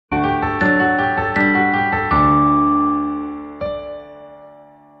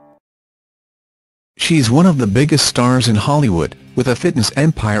she's one of the biggest stars in Hollywood, with a fitness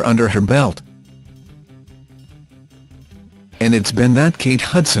empire under her belt. And it's been that Kate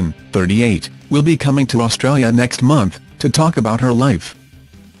Hudson, 38, will be coming to Australia next month, to talk about her life.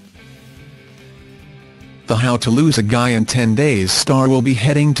 The How to Lose a Guy in 10 Days star will be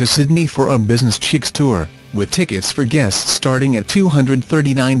heading to Sydney for a Business Chicks tour, with tickets for guests starting at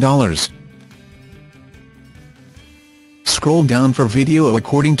 $239. Scroll down for video.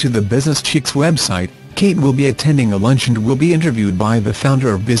 According to the Business Chicks website, Kate will be attending a lunch and will be interviewed by the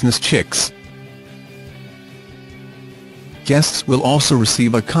founder of Business Chicks. Guests will also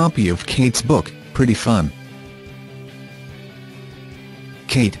receive a copy of Kate's book, Pretty Fun.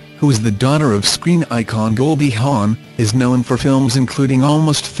 Kate, who is the daughter of screen icon Goldie Hawn, is known for films including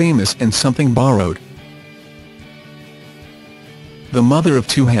Almost Famous and Something Borrowed. The mother of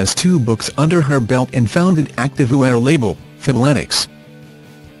two has 2 books under her belt and founded activewear label, Fabletics.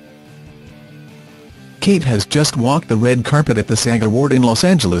 Kate has just walked the red carpet at the SAG Award in Los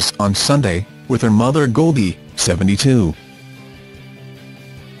Angeles on Sunday, with her mother Goldie, 72.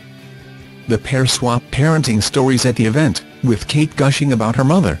 The pair swapped parenting stories at the event, with Kate gushing about her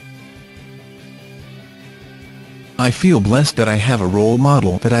mother. "I feel blessed that I have a role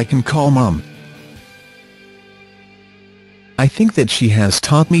model that I can call Mom. I think that she has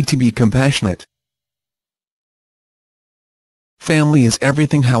taught me to be compassionate. Family is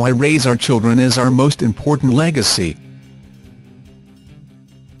everything. How I raise our children is our most important legacy."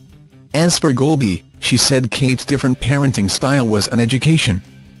 As for Goldie, she said Kate's different parenting style was an education.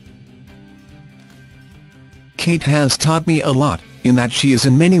 "Kate has taught me a lot, in that she is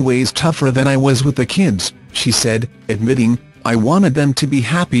in many ways tougher than I was with the kids," she said, admitting, "I wanted them to be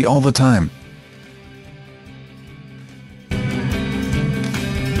happy all the time.